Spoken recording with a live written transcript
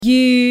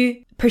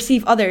You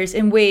perceive others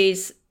in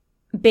ways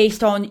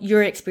based on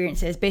your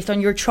experiences, based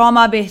on your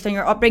trauma, based on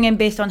your upbringing,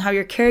 based on how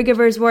your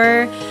caregivers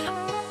were.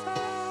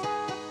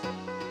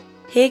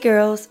 Hey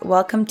girls,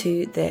 welcome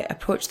to the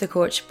Approach the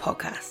Coach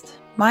podcast.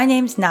 My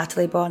name's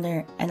Natalie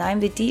Bonner and I'm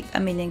the deep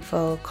and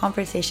meaningful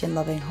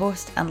conversation-loving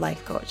host and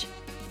life coach.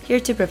 Here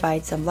to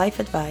provide some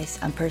life advice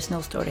and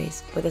personal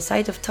stories with a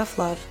side of tough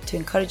love to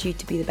encourage you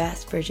to be the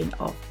best version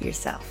of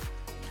yourself.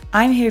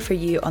 I'm here for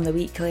you on the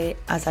weekly,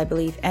 as I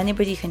believe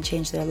anybody can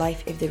change their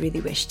life if they really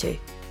wish to.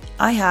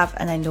 I have,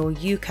 and I know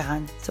you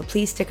can, so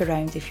please stick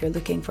around if you're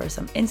looking for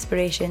some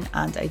inspiration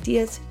and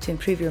ideas to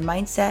improve your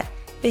mindset,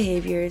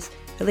 behaviours,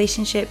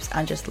 relationships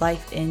and just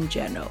life in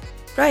general.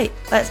 Right,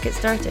 let's get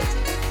started.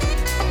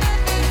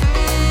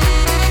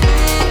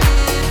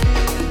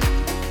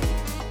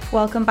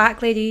 Welcome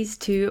back, ladies,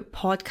 to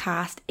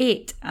podcast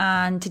 8,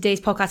 and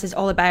today's podcast is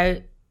all about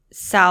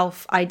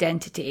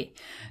self-identity.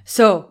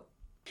 So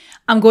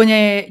I'm going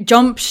to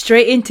jump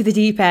straight into the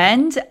deep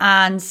end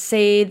and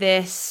say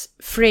this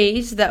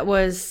phrase that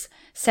was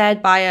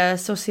said by a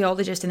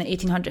sociologist in the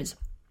 1800s,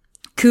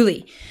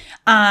 Cooley.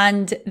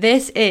 And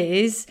this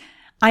is,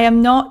 I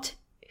am not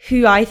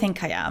who I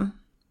think I am.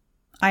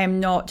 I am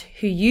not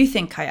who you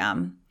think I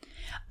am.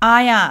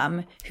 I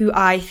am who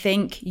I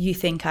think you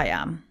think I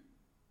am.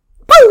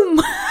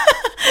 Boom!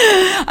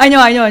 I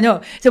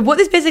know. So what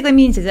this basically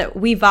means is that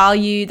we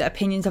value the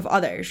opinions of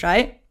others,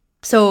 right?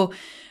 So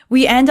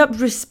we end up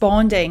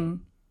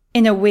responding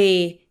in a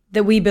way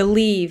that we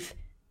believe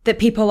that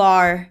people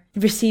are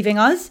receiving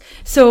us.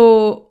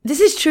 So this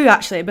is true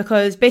actually,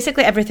 because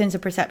basically everything's a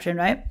perception,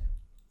 right?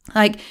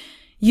 Like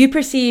you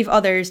perceive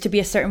others to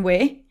be a certain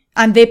way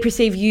and they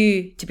perceive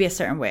you to be a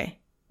certain way.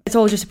 It's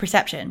all just a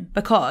perception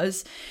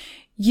because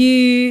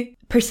you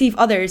perceive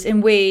others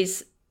in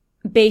ways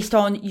based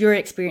on your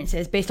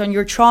experiences, based on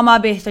your trauma,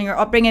 based on your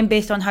upbringing,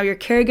 based on how your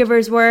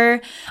caregivers were,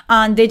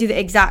 and they do the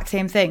exact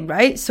same thing,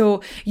 right?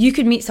 So you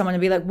could meet someone and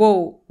be like,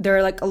 whoa,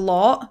 they're like a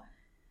lot.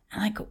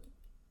 And like,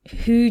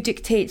 who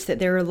dictates that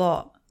they're a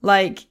lot?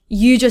 Like,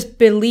 you just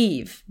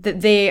believe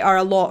that they are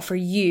a lot for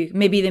you.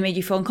 Maybe they made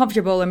you feel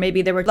uncomfortable, or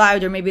maybe they were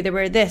loud, or maybe they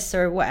were this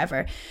or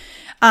whatever.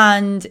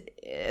 And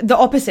the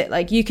opposite,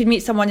 like you could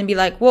meet someone and be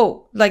like,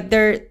 whoa, like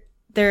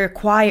they're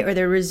quiet or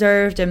they're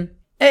reserved, and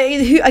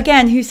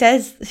who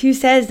says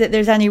that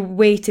there's any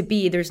way to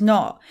be? There's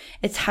not.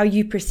 It's how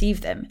you perceive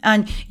them.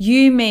 And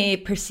you may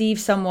perceive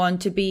someone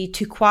to be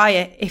too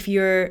quiet if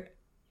you're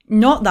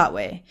not that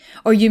way.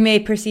 Or you may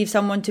perceive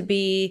someone to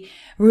be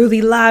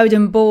really loud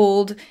and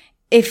bold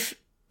if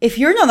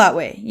you're not that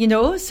way, you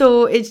know?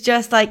 So it's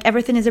just like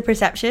everything is a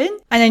perception.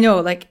 And I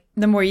know, like,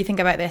 the more you think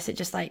about this, it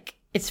just like,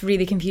 it's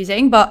really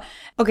confusing. But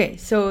okay,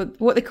 so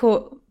what the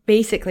quote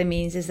basically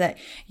means is that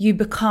you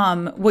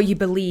become what you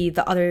believe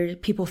that other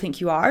people think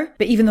you are.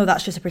 But even though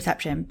that's just a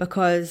perception,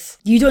 because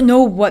you don't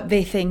know what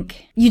they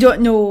think, you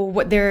don't know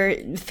what they're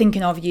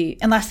thinking of you,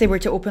 unless they were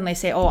to openly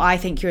say, oh, I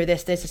think you're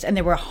this, and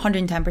they were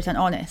 110%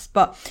 honest.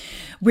 But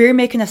we're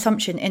making an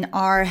assumption in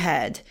our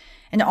head,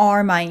 in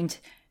our mind,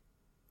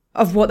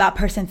 of what that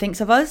person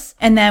thinks of us.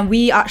 And then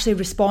we actually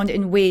respond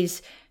in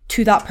ways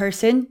to that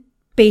person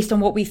based on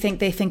what we think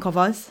they think of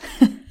us.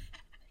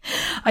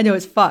 I know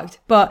it's fucked,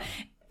 but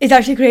it's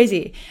actually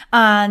crazy.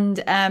 And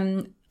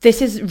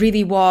this is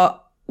really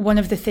one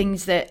of the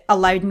things that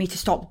allowed me to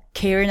stop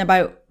caring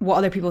about what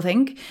other people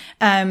think.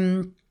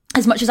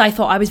 As much as I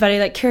thought I was very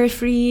like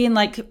carefree and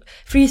like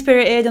free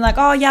spirited and like,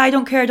 oh yeah, I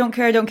don't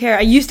care.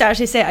 I used to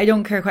actually say I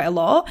don't care quite a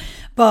lot,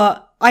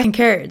 but I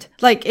cared.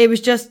 Like it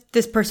was just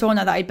this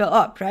persona that I built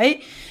up,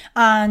 right?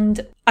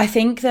 And I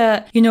think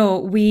that, you know,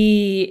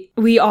 we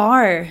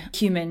are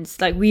humans.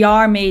 Like we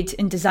are made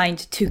and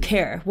designed to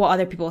care what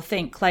other people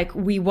think. Like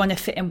we want to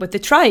fit in with the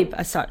tribe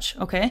as such.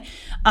 Okay.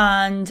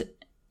 And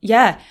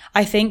yeah,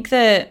 I think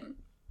that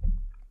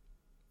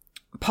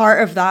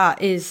part of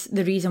that is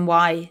the reason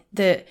why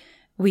that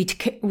we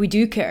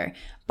do care.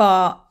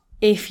 But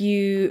if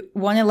you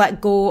want to let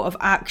go of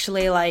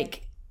actually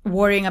like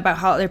worrying about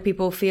how other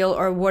people feel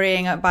or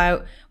worrying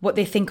about what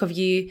they think of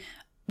you,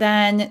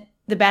 then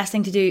the best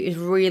thing to do is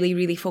really,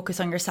 really focus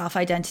on your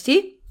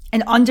self-identity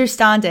and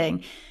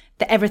understanding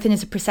that everything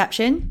is a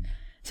perception.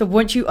 So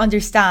once you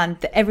understand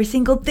that every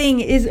single thing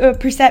is a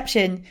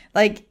perception,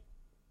 like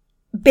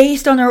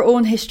based on our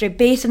own history,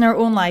 based on our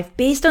own life,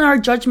 based on our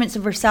judgments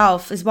of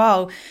ourselves as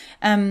well,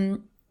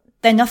 then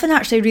nothing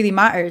actually really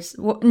matters.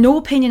 No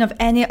opinion of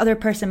any other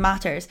person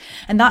matters.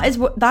 And that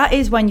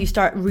is when you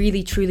start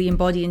really truly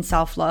embodying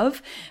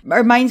self-love.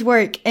 Our minds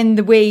work in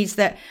the ways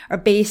that are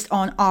based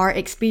on our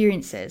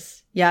experiences.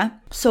 Yeah.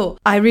 So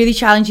I really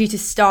challenge you to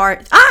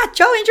start,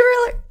 challenge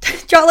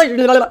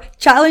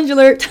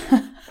alert.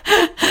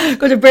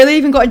 God, I've barely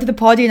even got into the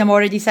potty and I'm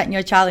already setting you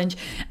a challenge.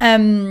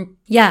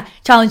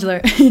 Challenge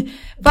alert.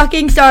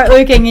 Fucking start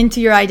looking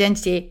into your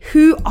identity.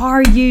 Who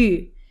are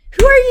you?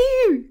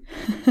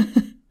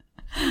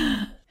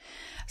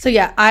 So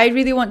yeah, I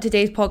really want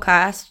today's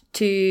podcast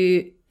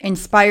to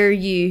inspire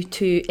you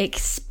to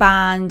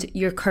expand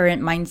your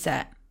current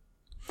mindset.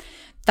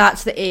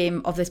 That's the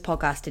aim of this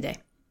podcast today.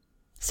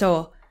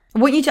 So I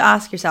want you to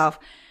ask yourself,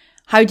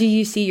 how do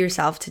you see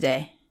yourself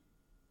today?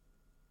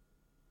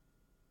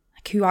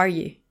 Like, who are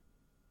you?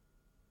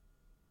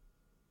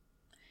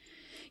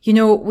 You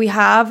know, we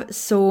have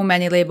so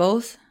many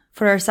labels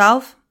for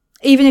ourselves,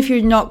 even if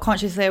you're not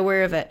consciously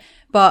aware of it,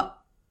 but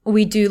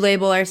we do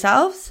label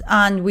ourselves,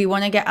 and we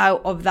want to get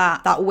out of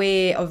that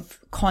way of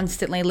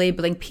constantly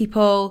labeling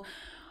people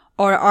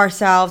or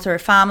ourselves or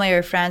family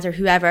or friends or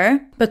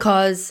whoever,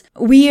 because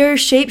we are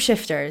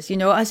shapeshifters, you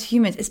know, as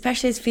humans,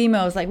 especially as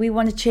females. Like, we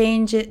want to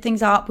change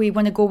things up. We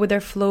want to go with our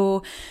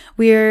flow.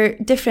 We're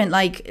different,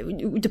 like,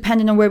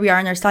 depending on where we are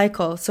in our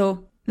cycle.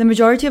 So the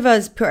majority of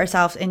us put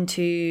ourselves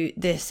into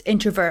this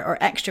introvert or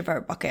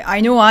extrovert bucket.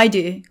 I know I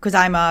do, because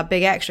I'm a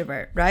big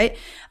extrovert, right?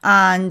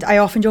 And I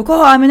often joke,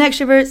 oh, I'm an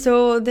extrovert,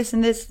 so this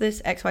and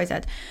this, X, Y, Z.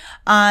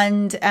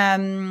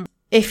 And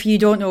if you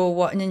don't know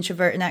what an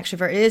introvert and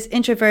extrovert is,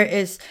 introvert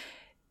is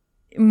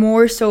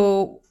more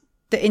so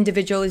the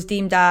individual is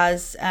deemed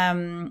as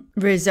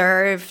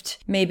reserved,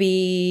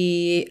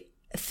 maybe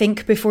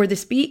think before they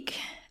speak.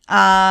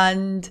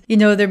 And, you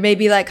know, they're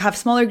maybe like have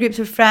smaller groups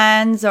of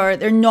friends, or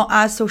they're not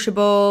as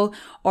sociable,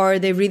 or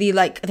they really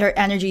like their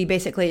energy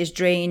basically is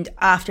drained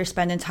after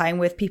spending time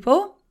with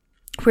people.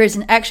 Whereas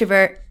an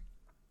extrovert,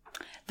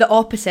 the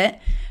opposite,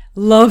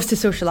 loves to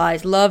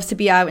socialize, loves to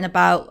be out and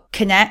about,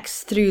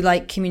 connects through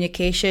like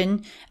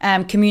communication,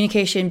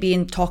 communication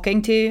being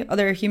talking to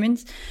other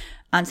humans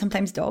and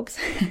sometimes dogs.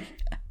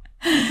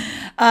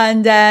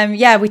 And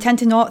yeah, we tend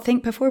to not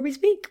think before we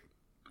speak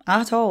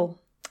at all,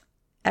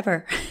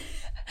 ever.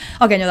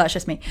 Okay, no, that's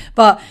just me.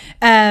 But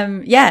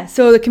yeah,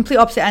 so the complete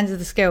opposite ends of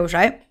the scales,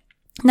 right?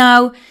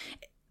 Now,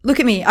 look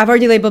at me. I've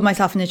already labeled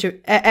myself an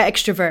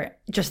extrovert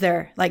just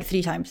there, like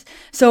 3 times.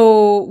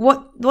 So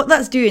what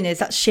that's doing is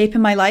that's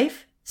shaping my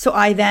life. So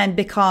I then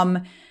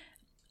become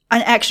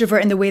an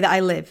extrovert in the way that I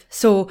live.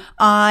 So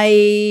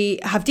I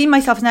have deemed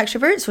myself an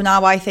extrovert. So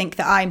now I think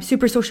that I'm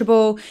super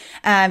sociable.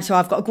 So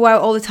I've got to go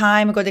out all the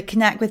time. I've got to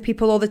connect with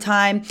people all the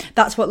time.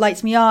 That's what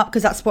lights me up,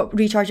 because that's what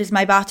recharges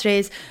my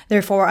batteries.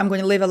 Therefore, I'm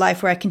going to live a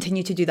life where I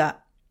continue to do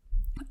that.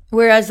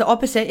 Whereas the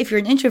opposite, if you're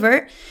an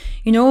introvert,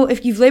 you know,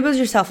 if you've labeled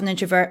yourself an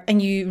introvert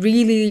and you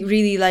really,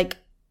 really like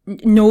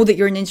know that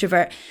you're an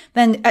introvert,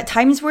 then at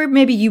times where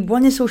maybe you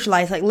want to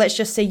socialize, like let's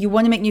just say you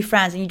want to make new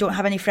friends and you don't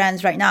have any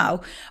friends right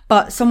now,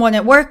 but someone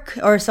at work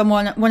or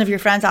one of your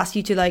friends asks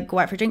you to like go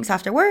out for drinks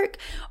after work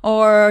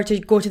or to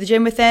go to the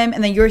gym with them,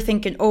 and then you're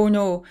thinking, oh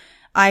no,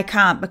 I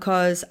can't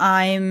because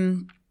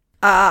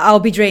I'll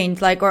be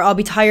drained, like, or I'll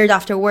be tired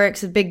after work,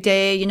 it's a big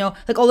day, you know,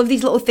 like all of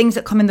these little things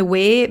that come in the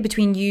way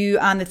between you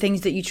and the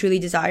things that you truly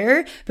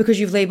desire because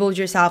you've labeled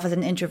yourself as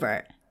an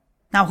introvert.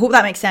 Now, I hope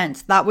that makes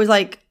sense. That was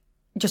like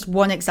just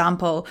one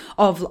example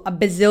of a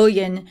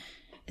bazillion,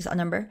 is that a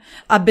number?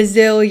 A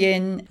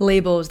bazillion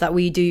labels that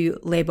we do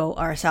label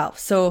ourselves.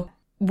 So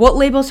what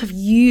labels have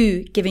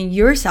you given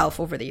yourself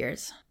over the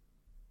years?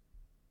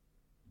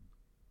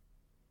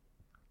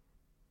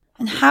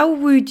 And how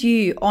would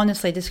you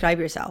honestly describe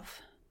yourself?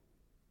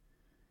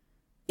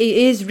 It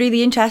is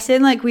really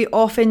interesting. Like, we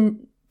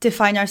often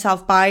define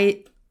ourselves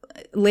by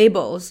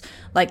labels,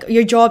 like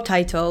your job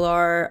title,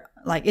 or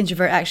like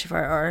introvert,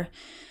 extrovert, or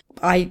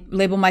I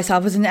label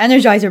myself as an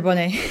Energizer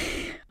bunny.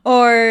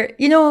 Or,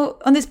 you know,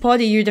 on this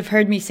poddy, you'd have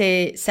heard me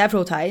say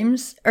several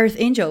times, Earth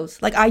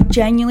Angels. Like, I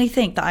genuinely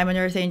think that I'm an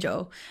Earth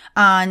Angel.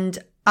 And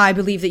I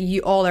believe that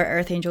you all are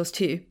Earth Angels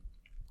too.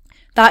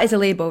 That is a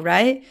label,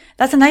 right?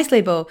 That's a nice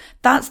label.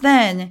 That's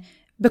then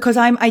because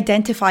I'm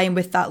identifying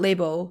with that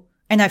label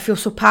and I feel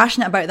so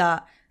passionate about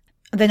that.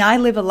 Then I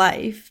live a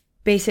life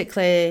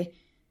basically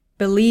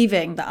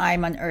believing that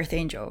I'm an Earth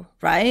Angel,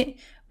 right?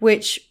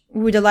 Which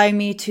would allow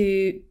me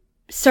to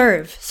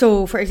serve.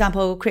 So, for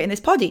example, creating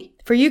this poddy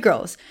for you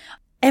girls,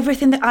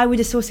 everything that I would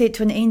associate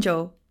to an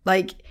angel,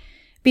 like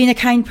being a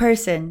kind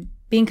person,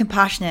 being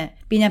compassionate,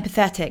 being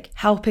empathetic,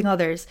 helping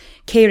others,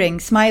 caring,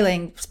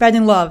 smiling,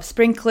 spreading love,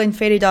 sprinkling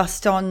fairy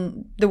dust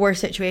on the worst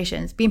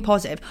situations, being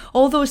positive,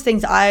 all those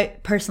things that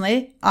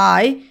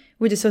I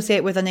would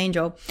associate with an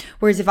angel.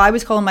 Whereas if I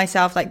was calling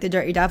myself like the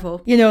dirty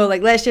devil, you know,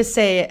 like let's just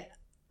say,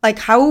 like,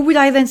 how would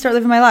I then start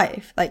living my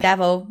life? Like,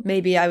 devil,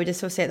 maybe I would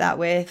associate that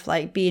with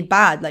like being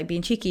bad, like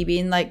being cheeky,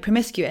 being like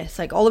promiscuous,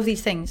 like all of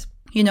these things,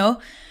 you know?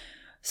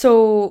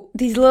 So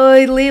these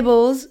little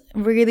labels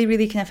really,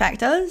 really can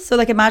affect us. So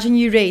like, imagine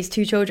you raised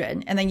 2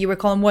 children and then you were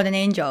calling one an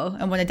angel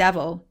and one a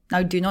devil.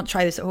 Now, do not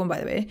try this at home, by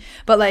the way.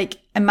 But like,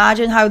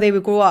 imagine how they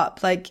would grow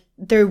up. Like,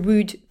 there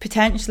would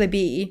potentially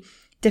be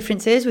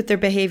differences with their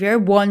behavior,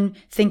 one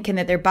thinking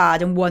that they're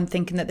bad and one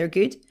thinking that they're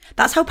good.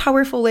 That's how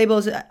powerful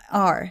labels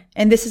are.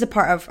 And this is a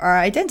part of our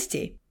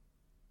identity.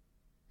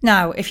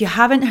 Now, if you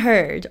haven't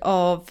heard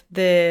of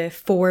the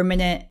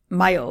 4-minute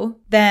mile,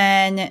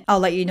 then I'll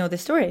let you know the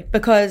story.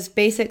 Because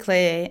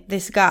basically,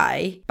 this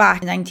guy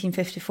back in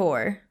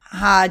 1954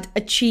 had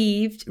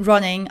achieved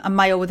running a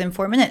mile within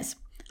 4 minutes.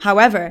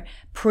 However,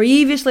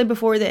 previously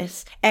before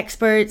this,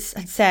 experts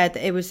had said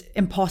that it was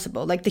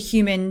impossible. Like, the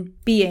human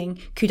being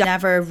could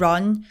never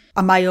run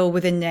a mile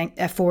within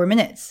 4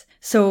 minutes.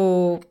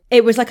 So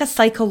it was like a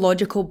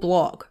psychological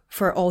block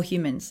for all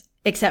humans.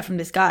 except from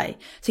this guy.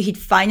 So he'd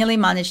finally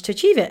managed to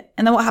achieve it.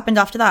 And then what happened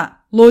after that?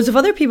 Loads of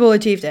other people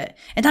achieved it.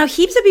 And now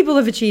heaps of people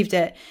have achieved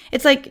it.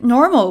 It's like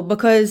normal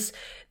because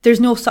there's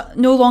no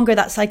longer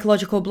that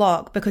psychological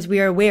block, because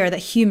we are aware that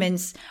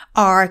humans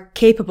are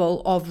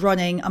capable of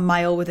running a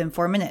mile within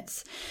 4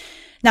 minutes.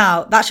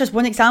 Now, that's just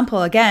one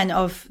example, again,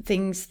 of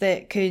things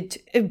that could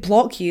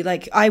block you.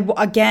 Like,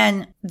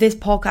 this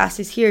podcast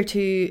is here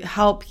to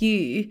help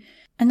you.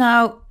 And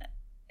now,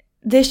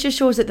 this just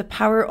shows that the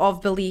power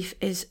of belief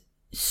is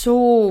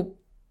so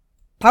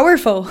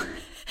powerful.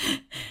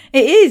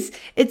 It is.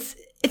 It's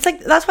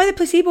like, that's why the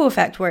placebo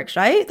effect works,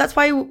 right? That's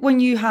why when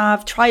you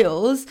have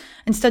trials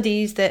and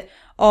studies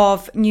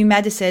of new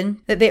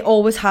medicine, that they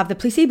always have the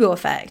placebo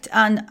effect.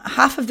 And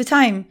half of the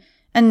time,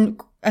 and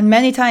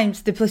many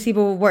times, the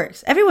placebo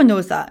works. Everyone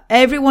knows that.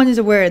 Everyone is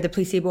aware of the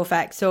placebo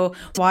effect. So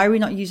why are we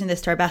not using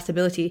this to our best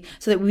ability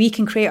so that we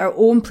can create our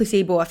own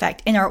placebo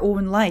effect in our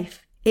own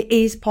life? It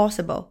is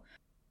possible.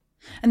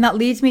 And that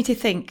leads me to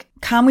think,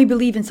 can we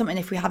believe in something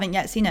if we haven't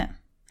yet seen it?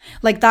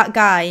 Like that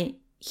guy,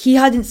 he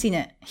hadn't seen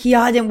it. He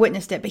hadn't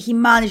witnessed it, but he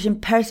managed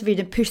and persevered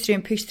and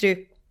pushed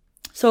through.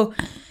 So,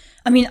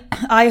 I mean,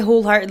 I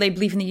wholeheartedly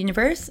believe in the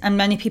universe, and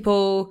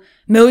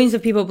millions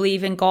of people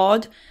believe in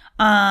God,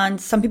 and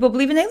some people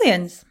believe in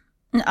aliens.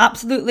 And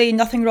absolutely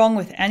nothing wrong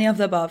with any of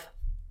the above.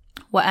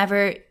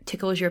 Whatever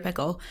tickles your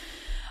pickle.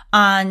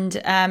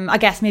 And I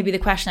guess maybe the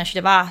question I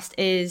should have asked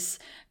is,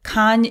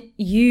 can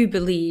you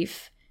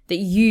believe that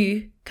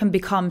you can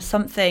become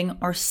something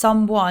or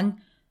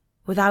someone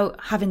without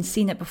having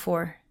seen it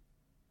before?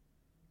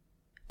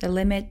 The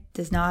limit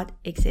does not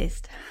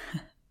exist.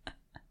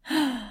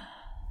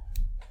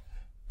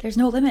 There's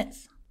no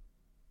limits.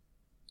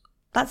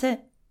 That's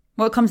it.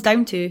 What it comes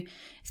down to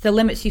is the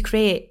limits you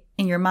create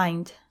in your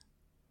mind.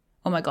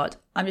 Oh my God.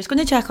 I'm just going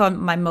to check on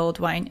my mulled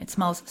wine. It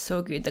smells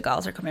so good. The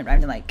gals are coming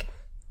around in like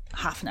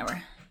half an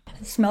hour.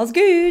 It smells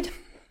good.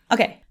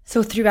 Okay.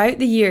 So throughout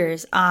the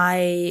years,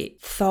 I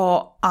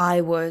thought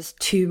I was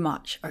too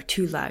much or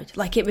too loud.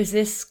 Like it was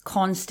this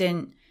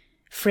constant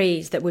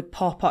phrase that would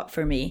pop up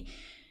for me,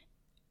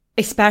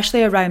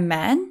 especially around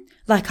men.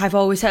 Like I've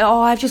always said,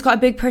 oh, I've just got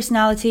a big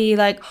personality.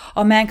 Like,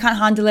 oh, men can't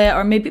handle it.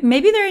 Or maybe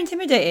they're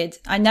intimidated.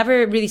 I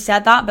never really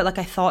said that, but like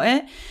I thought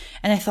it.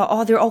 And I thought,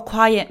 oh, they're all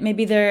quiet.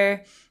 Maybe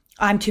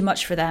I'm too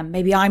much for them.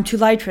 Maybe I'm too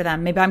loud for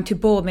them. Maybe I'm too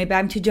bold. Maybe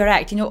I'm too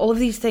direct. You know, all of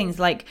these things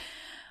like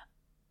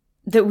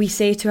that we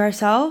say to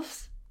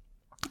ourselves.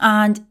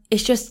 And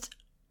it's just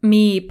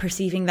me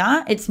perceiving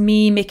that. It's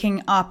me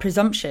making a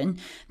presumption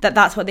that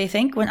that's what they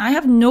think when I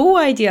have no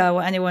idea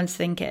what anyone's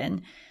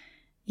thinking,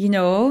 you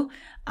know?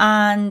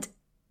 And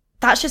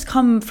that's just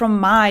come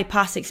from my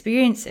past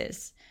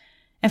experiences.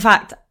 In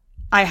fact,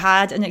 I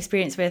had an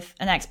experience with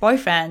an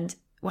ex-boyfriend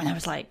when I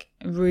was like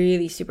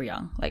really super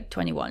young, like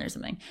 21 or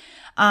something.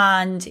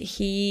 And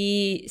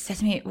he said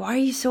to me, why are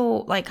you so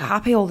like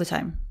happy all the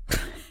time?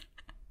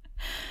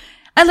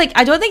 And like,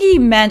 I don't think he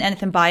meant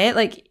anything by it.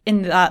 Like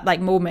in that like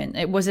moment,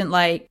 it wasn't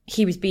like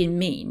he was being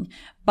mean,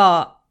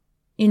 but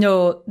you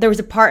know, there was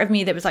a part of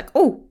me that was like,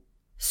 oh,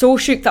 so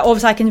shook that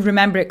obviously I can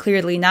remember it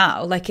clearly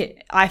now.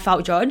 Like I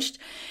felt judged,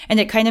 and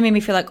it kind of made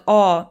me feel like,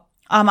 oh,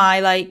 am I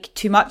like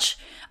too much?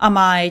 Am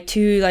I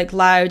too like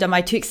loud? Am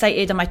I too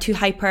excited? Am I too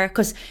hyper?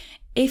 Because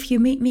if you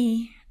meet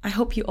me, I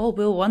hope you all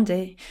will one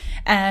day.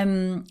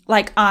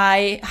 Like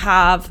I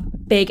have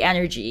big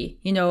energy,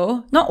 you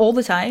know, not all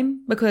the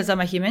time because I'm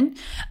a human.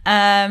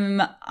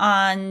 And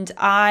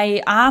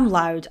I am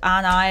loud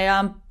and I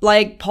am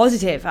like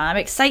positive and I'm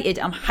excited.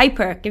 I'm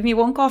hyper. Give me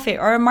one coffee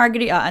or a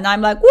margarita and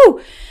I'm like,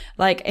 woo!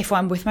 Like if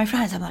I'm with my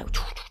friends, I'm like,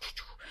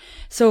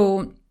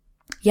 so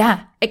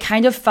yeah, it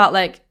kind of felt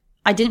like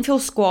I didn't feel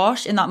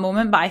squashed in that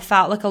moment, but I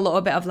felt like a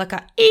little bit of like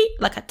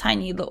a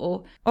tiny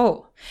little,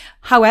 oh.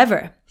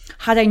 However,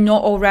 had I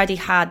not already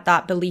had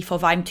that belief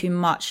of I'm too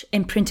much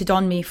imprinted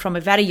on me from a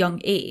very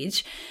young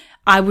age,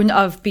 I wouldn't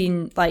have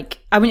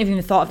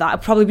even thought of that. I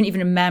probably wouldn't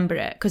even remember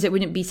it because it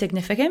wouldn't be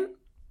significant.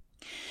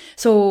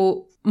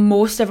 So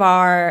most of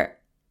our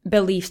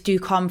beliefs do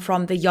come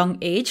from the young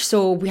age.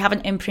 So we have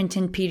an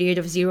imprinting period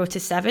of 0 to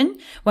 7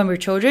 when we're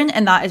children.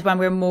 And that is when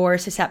we're more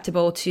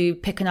susceptible to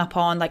picking up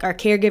on like our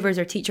caregivers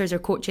or teachers or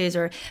coaches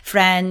or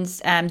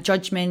friends,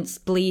 judgments,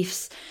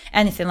 beliefs,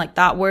 anything like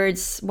that,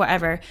 words,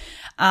 whatever.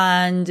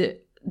 And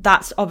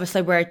that's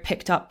obviously where I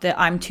picked up the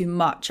I'm too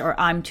much or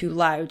I'm too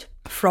loud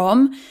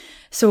from.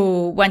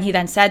 So when he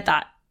then said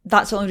that,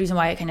 that's the only reason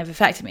why it kind of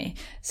affected me.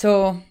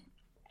 So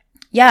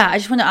yeah, I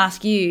just want to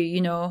ask you, you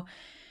know,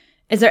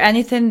 is there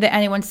anything that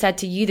anyone said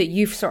to you that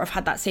you've sort of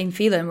had that same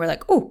feeling where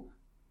like, oh,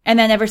 and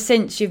then ever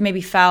since you've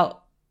maybe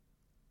felt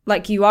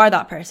like you are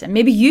that person?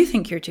 Maybe you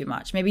think you're too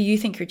much. Maybe you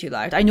think you're too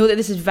loud. I know that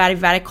this is very,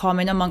 very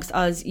common amongst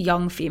us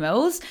young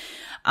females.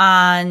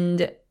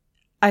 And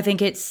I think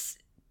it's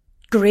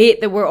great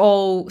that we're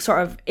all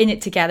sort of in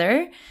it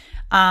together.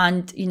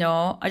 And, you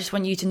know, I just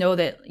want you to know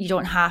that you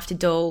don't have to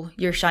dull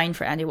your shine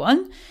for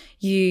anyone.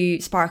 You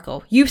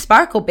sparkle. You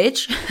sparkle,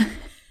 bitch.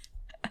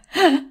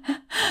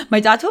 My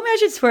dad told me I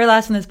should swear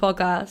less on this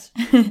podcast.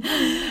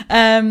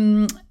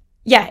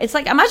 yeah, it's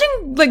like,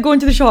 imagine like going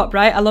to the shop,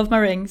 right? I love my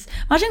rings.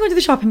 Imagine going to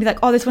the shop and be like,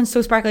 oh, this one's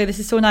so sparkly, this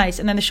is so nice.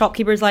 And then the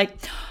shopkeeper's like,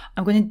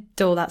 I'm going to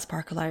dull that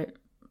sparkle out,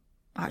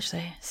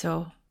 actually.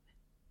 So,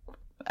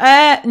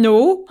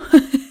 no.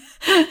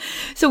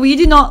 So we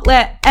do not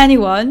let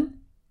anyone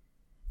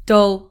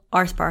dull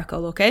our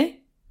sparkle,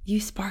 okay? You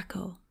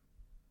sparkle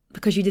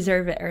because you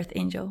deserve it, Earth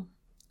Angel.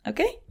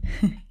 Okay?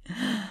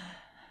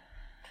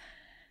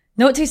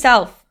 Note to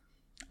self,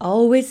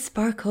 always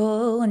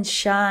sparkle and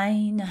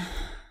shine.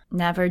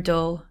 Never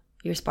dull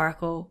your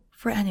sparkle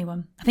for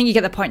anyone. I think you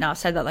get the point now. I've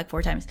said that like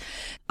 4 times.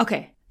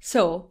 Okay,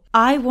 so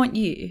I want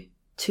you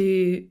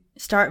to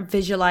start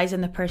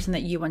visualizing the person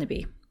that you want to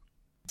be.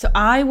 So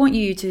I want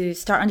you to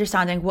start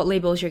understanding what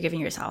labels you're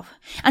giving yourself.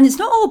 And it's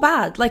not all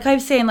bad. Like I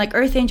was saying, like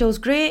Earth Angel is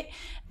great.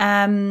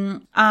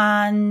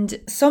 And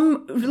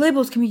some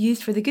labels can be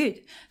used for the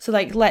good. So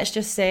like, let's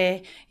just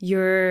say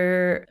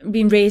you're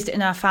being raised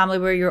in a family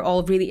where you're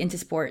all really into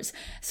sports.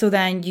 So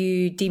then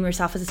you deem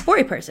yourself as a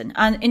sporty person,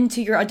 and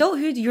into your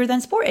adulthood, you're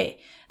then sporty.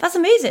 That's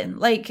amazing.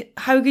 Like,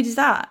 how good is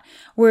that?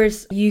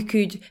 Whereas you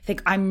could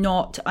think, I'm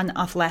not an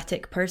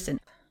athletic person.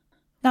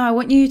 Now I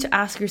want you to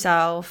ask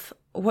yourself,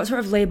 what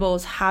sort of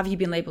labels have you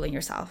been labeling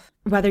yourself?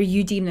 Whether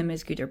you deem them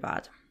as good or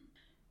bad.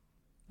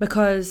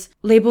 Because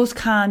labels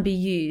can be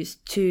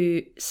used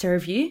to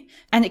serve you,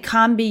 and it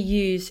can be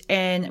used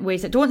in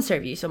ways that don't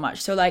serve you so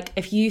much. So like,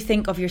 if you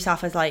think of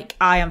yourself as like,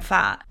 I am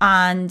fat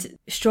and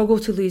struggle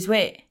to lose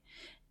weight,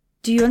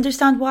 do you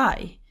understand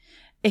why?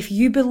 If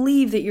you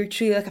believe that you're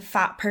truly like a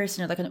fat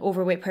person or like an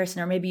overweight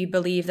person, or maybe you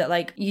believe that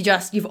like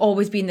you've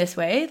always been this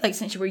way, like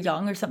since you were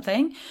young or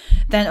something,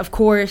 then of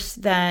course,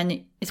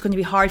 then it's going to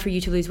be hard for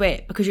you to lose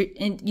weight, because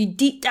you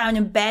deep down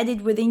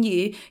embedded within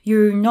you,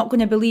 you're not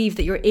going to believe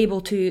that you're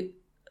able to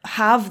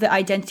have the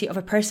identity of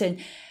a person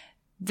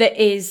that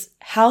is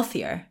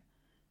healthier.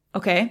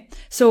 Okay.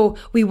 So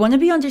we want to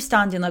be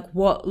understanding like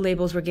what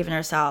labels we're giving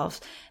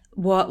ourselves,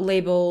 what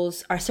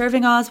labels are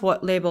serving us,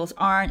 what labels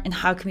aren't, and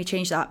how can we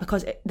change that?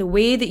 Because the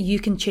way that you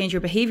can change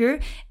your behavior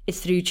is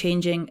through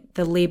changing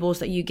the labels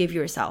that you give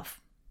yourself.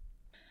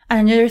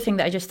 And another thing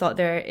that I just thought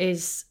there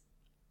is,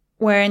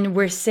 when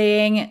we're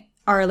saying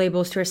our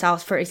labels to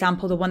ourselves, for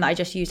example, the one that I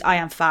just used, I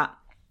am fat.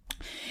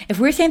 If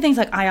we're saying things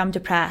like I am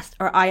depressed,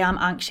 or I am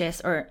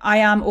anxious, or I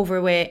am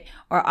overweight,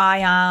 or I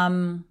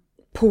am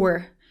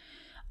poor,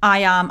 I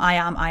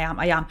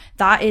am,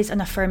 that is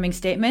an affirming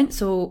statement.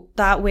 So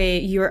that way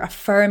you're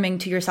affirming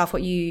to yourself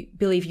what you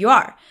believe you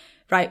are,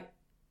 right?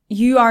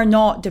 You are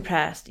not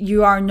depressed.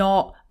 You are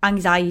not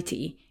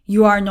anxiety.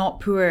 You are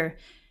not poor.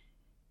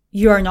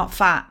 You are not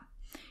fat.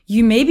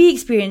 You may be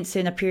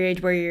experiencing a period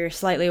where you're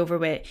slightly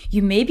overweight.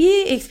 You may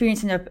be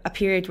experiencing a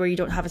period where you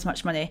don't have as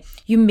much money.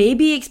 You may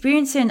be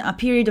experiencing a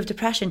period of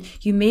depression.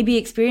 You may be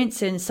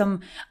experiencing some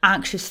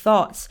anxious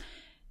thoughts.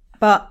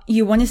 But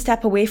you want to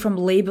step away from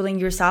labeling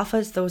yourself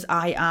as those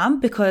I am,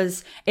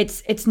 because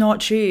it's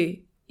not true.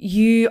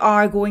 You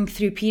are going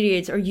through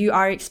periods, or you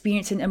are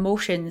experiencing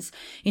emotions.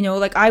 You know,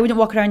 like I wouldn't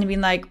walk around and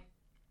being like,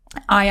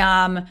 I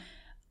am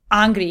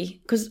angry,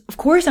 because of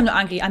course I'm not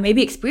angry. I may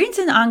be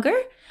experiencing anger.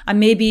 I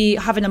may be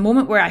having a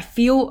moment where I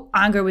feel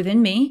anger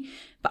within me,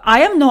 but I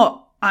am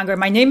not anger.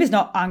 My name is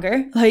not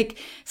anger. Like,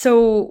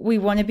 so we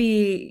want to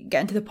be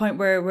getting to the point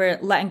where we're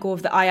letting go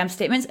of the I am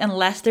statements,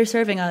 unless they're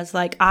serving us.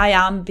 Like, I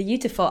am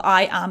beautiful.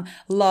 I am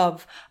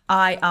love.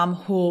 I am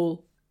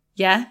whole.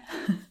 Yeah.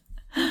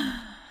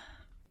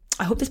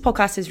 I hope this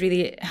podcast has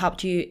really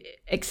helped you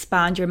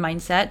expand your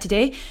mindset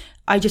today.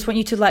 I just want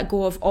you to let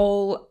go of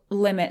all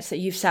limits that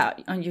you've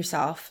set on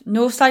yourself.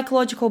 No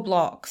psychological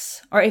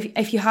blocks. Or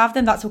if you have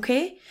them, that's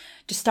okay.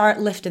 Just start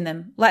lifting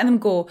them, letting them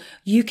go.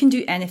 You can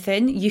do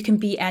anything. You can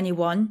be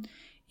anyone.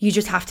 You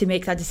just have to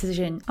make that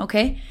decision.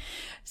 Okay.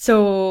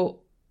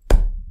 So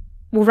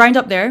we'll round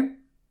up there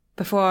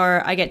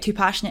before I get too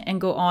passionate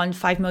and go on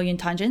 5 million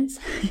tangents.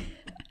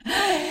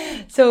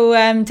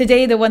 So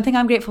today, the one thing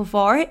I'm grateful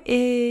for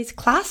is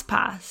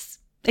ClassPass.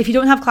 If you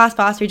don't have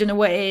ClassPass, or you don't know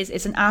what it is,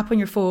 it's an app on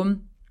your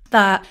phone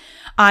that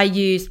I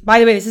use. By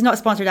the way, this is not a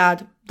sponsored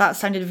ad. That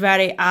sounded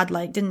very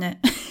ad-like, didn't it?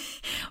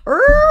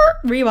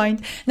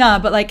 Rewind. Nah,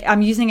 but like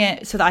I'm using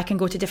it so that I can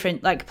go to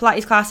different like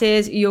Pilates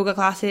classes, yoga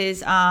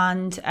classes,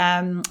 and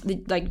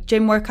like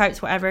gym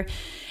workouts, whatever.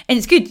 And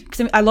it's good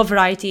because I love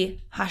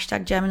variety.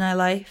 #Gemini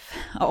life.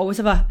 I always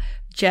have a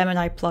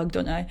Gemini plug,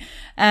 don't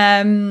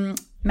I?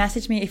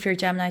 Message me if you're a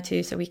Gemini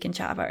too, so we can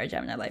chat about our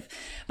Gemini life.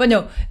 But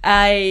no,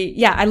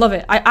 I love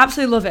it. I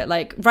absolutely love it.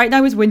 Like right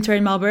now is winter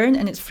in Melbourne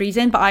and it's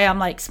freezing, but I am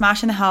like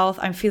smashing the health.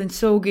 I'm feeling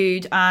so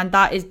good, and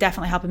that is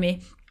definitely helping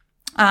me,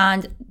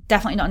 and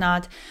definitely not an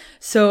ad.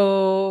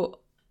 So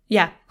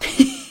yeah.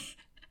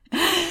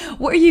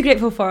 What are you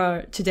grateful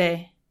for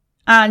today?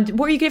 And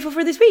what are you grateful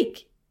for this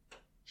week?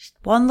 Just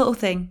one little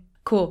thing.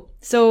 Cool.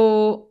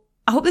 So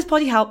I hope this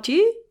potty helped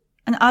you.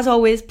 And as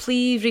always,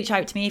 please reach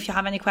out to me if you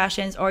have any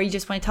questions or you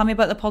just want to tell me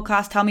about the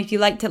podcast. Tell me if you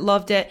liked it,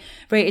 loved it,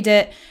 rated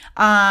it.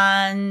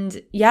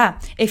 And yeah,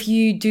 if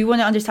you do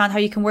want to understand how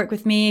you can work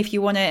with me, if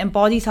you want to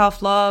embody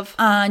self-love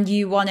and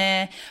you want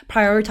to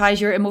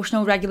prioritize your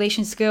emotional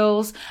regulation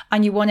skills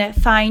and you want to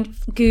find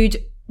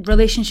good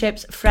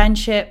relationships,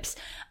 friendships,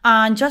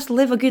 and just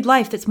live a good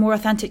life that's more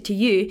authentic to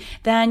you,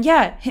 then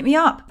yeah, hit me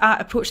up at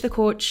Approach the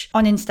Coach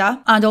on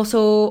Insta. And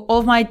also all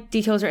of my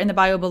details are in the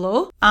bio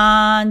below.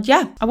 And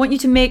yeah, I want you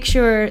to make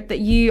sure that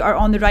you are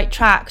on the right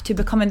track to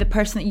becoming the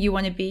person that you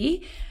want to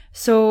be.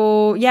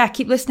 So yeah,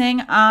 keep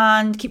listening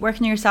and keep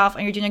working on yourself,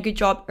 and you're doing a good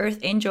job, Earth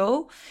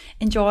Angel.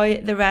 Enjoy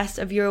the rest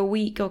of your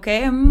week,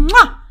 okay?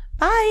 Mwah!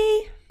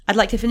 Bye! I'd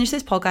like to finish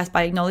this podcast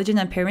by acknowledging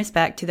and paying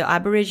respect to the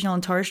Aboriginal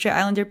and Torres Strait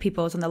Islander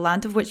peoples on the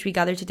land of which we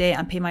gather today,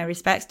 and pay my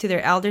respects to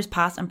their elders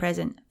past and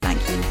present. Thank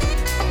you.